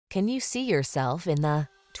Can you see yourself in the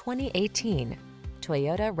 2018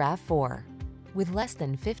 Toyota RAV4? With less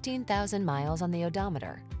than 15,000 miles on the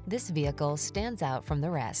odometer, this vehicle stands out from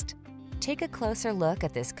the rest. Take a closer look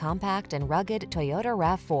at this compact and rugged Toyota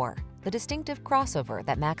RAV4, the distinctive crossover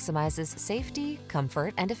that maximizes safety,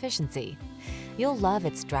 comfort, and efficiency. You'll love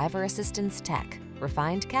its driver assistance tech,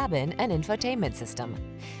 refined cabin, and infotainment system.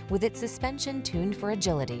 With its suspension tuned for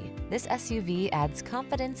agility, this SUV adds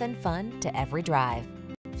confidence and fun to every drive.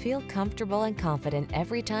 Feel comfortable and confident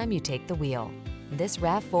every time you take the wheel. This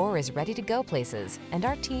RAV4 is ready to go places, and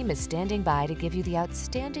our team is standing by to give you the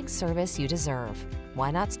outstanding service you deserve. Why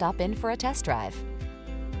not stop in for a test drive?